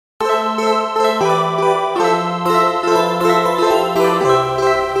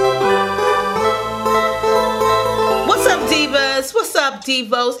up,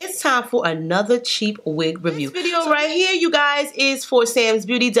 Divos? It's time for another cheap wig review. This video right here, you guys, is for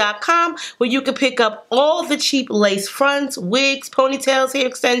samsbeauty.com, where you can pick up all the cheap lace fronts, wigs, ponytails, hair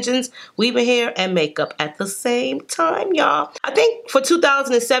extensions, weaving hair, and makeup at the same time, y'all. I think for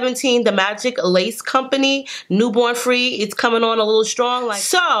 2017, the Magic Lace Company, newborn free, it's coming on a little strong.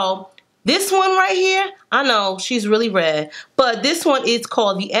 So, this one right here, I know she's really red, but this one is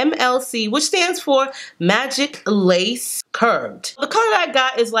called the MLC, which stands for Magic Lace Curved. The color I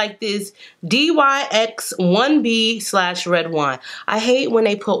got is like this DYX1B/red wine. I hate when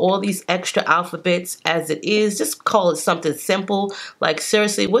they put all these extra alphabets as it is. Just call it something simple. Like,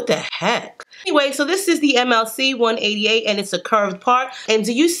 seriously, what the heck? Anyway, so this is the MLC 188, and it's a curved part. And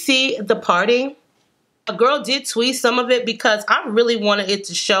do you see the parting? A girl did tweet some of it because I really wanted it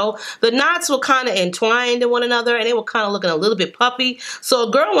to show. The knots were kind of entwined in one another and they were kind of looking a little bit puffy. So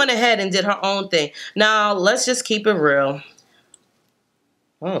a girl went ahead and did her own thing. Now, let's just keep it real.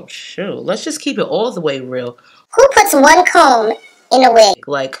 Oh, shoot. Let's just keep it all the way real. Who puts one comb in a wig?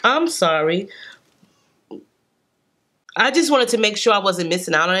 Like, I'm sorry. I just wanted to make sure I wasn't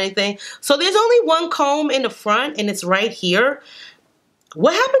missing out on anything. So there's only one comb in the front and it's right here.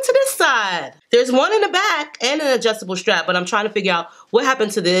 What happened to this side? There's one in the back and an adjustable strap, but I'm trying to figure out what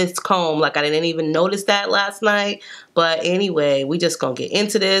happened to this comb. Like, I didn't even notice that last night. But anyway, we just gonna get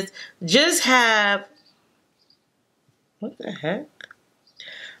into this. Just have... What the heck?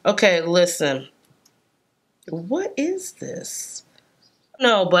 Okay, listen. What is this?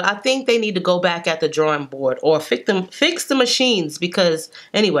 No, but I think they need to go back at the drawing board or fix the machines because,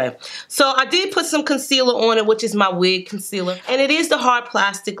 anyway. So I did put some concealer on it, which is my wig concealer. And it is the hard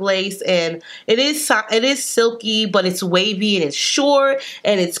plastic lace, and it is silky, but it's wavy, and it's short,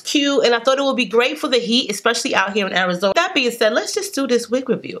 and it's cute. And I thought it would be great for the heat, especially out here in Arizona. That being said, let's just do this wig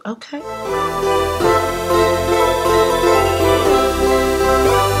review, okay?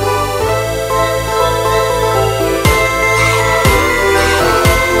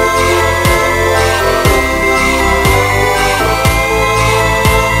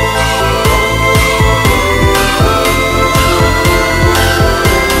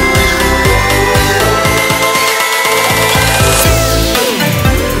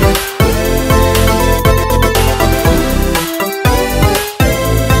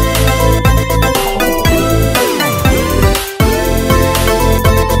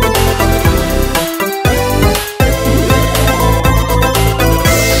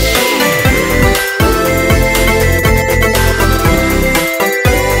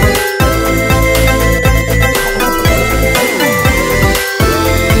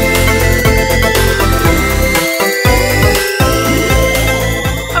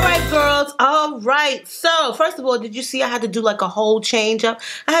 So, first of all, did you see I had to do like a whole change up?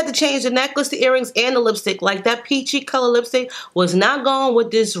 I had to change the necklace, the earrings, and the lipstick. Like, that peachy color lipstick was not going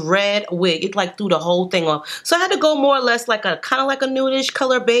with this red wig. It like threw the whole thing off. So I had to go more or less like a kind of like a nudish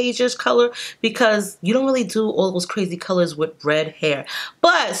color, beigeish color, because you don't really do all those crazy colors with red hair.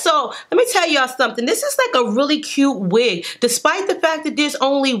 But, so, let me tell y'all something. This is like a really cute wig. Despite the fact that there's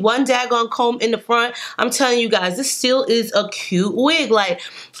only one daggone comb in the front, I'm telling you guys, this still is a cute wig. Like,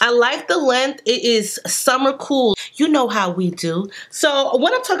 I like the length. It is summer cool. You know how we do. So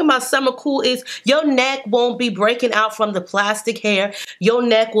when I'm talking about summer cool is your neck won't be breaking out from the plastic hair. Your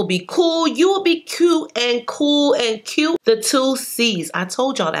neck will be cool. You will be cute and cool and cute. The two C's. I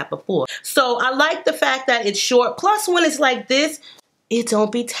told y'all that before. So I like the fact that it's short. Plus when it's like this, it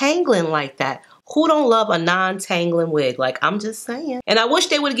don't be tangling like that. Who don't love a non-tangling wig? Like, I'm just saying. And I wish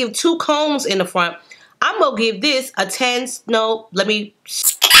they would give two combs in the front. I'm gonna give this a 10. No,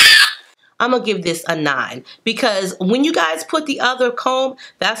 I'm gonna give this a 9 because when you guys put the other comb,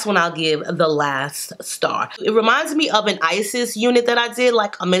 that's when I'll give the last star. It reminds me of an ISIS unit that I did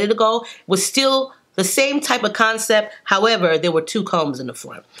like a minute ago. It was still the same type of concept. However, there were two combs in the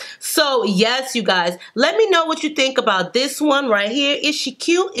front. So yes, you guys, let me know what you think about this one right here. Is she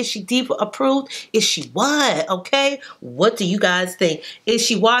cute? Is she diva approved? Is she what? Okay, what do you guys think? Is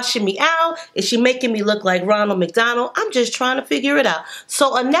she washing me out? Is she making me look like Ronald McDonald? I'm just trying to figure it out.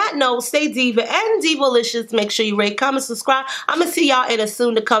 So on that note, stay diva and divalicious. Make sure you rate, comment, subscribe. I'm gonna see y'all in a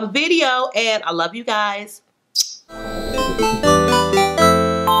soon to come video, and I love you guys.